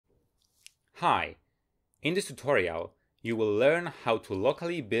Hi! In this tutorial, you will learn how to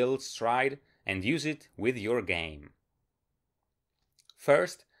locally build Stride and use it with your game.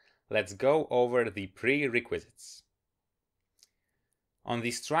 First, let's go over the prerequisites. On the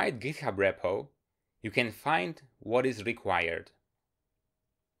Stride GitHub repo, you can find what is required.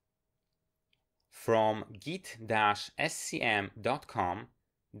 From git-scm.com,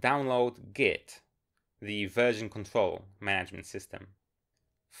 download Git, the version control management system.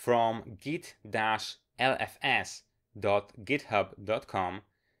 From git-lfs.github.com,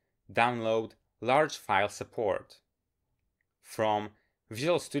 download large file support. From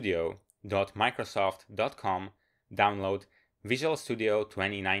visualstudio.microsoft.com, download Visual Studio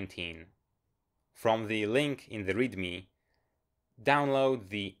 2019. From the link in the README, download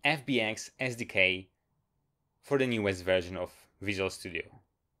the FBX SDK for the newest version of Visual Studio.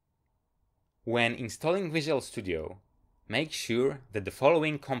 When installing Visual Studio, make sure that the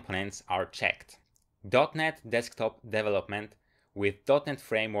following components are checked: .NET Desktop Development with .NET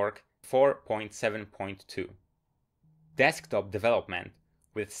Framework 4.7.2, Desktop Development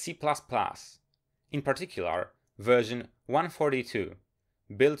with C++, in particular version 142,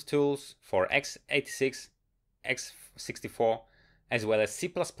 build tools for x86, x64, as well as C++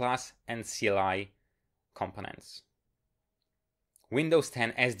 and CLI components, Windows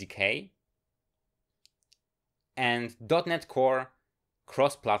 10 SDK, and .NET Core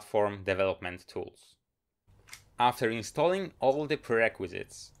cross-platform development tools. After installing all the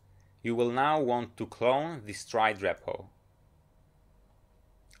prerequisites, you will now want to clone the Stride repo.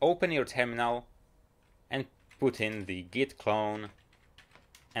 Open your terminal and put in the git clone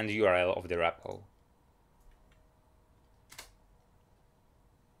and the URL of the repo.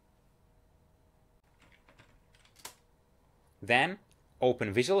 Then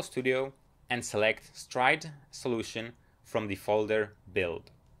open Visual Studio and select Stride solution from the folder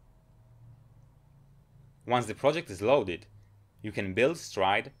Build. Once the project is loaded, you can build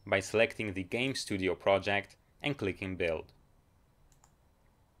Stride by selecting the Game Studio project and clicking Build.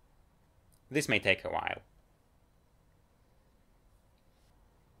 This may take a while.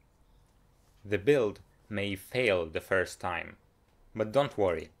 The build may fail the first time, but don't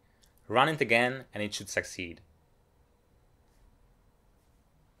worry. Run it again and it should succeed.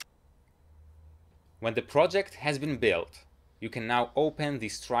 When the project has been built, you can now open the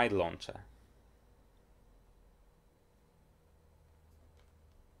Stride launcher.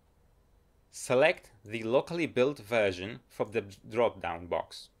 Select the locally built version from the drop-down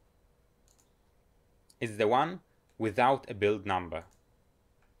box. It's the one without a build number.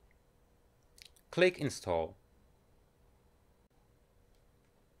 Click Install.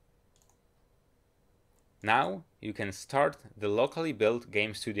 Now you can start the locally built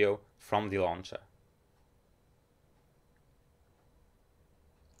Game Studio from the launcher.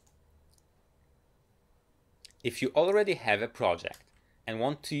 If you already have a project and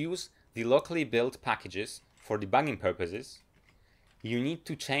want to use the locally built packages for debugging purposes, you need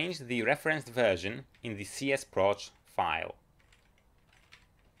to change the referenced version in the csproj file.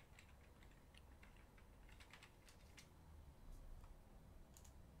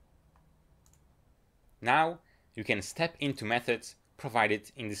 Now you can step into methods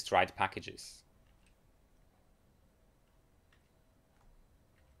provided in the Stride packages.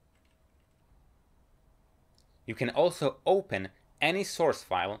 You can also open any source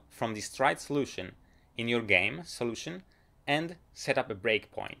file from the Stride solution in your game solution and set up a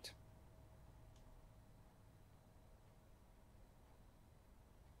breakpoint.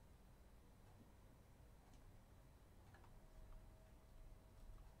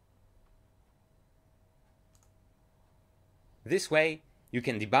 This way, you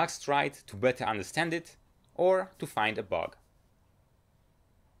can debug Stride to better understand it or to find a bug.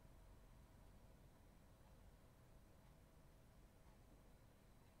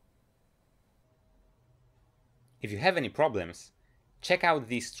 If you have any problems, check out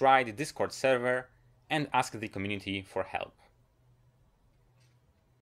the Stride Discord server and ask the community for help.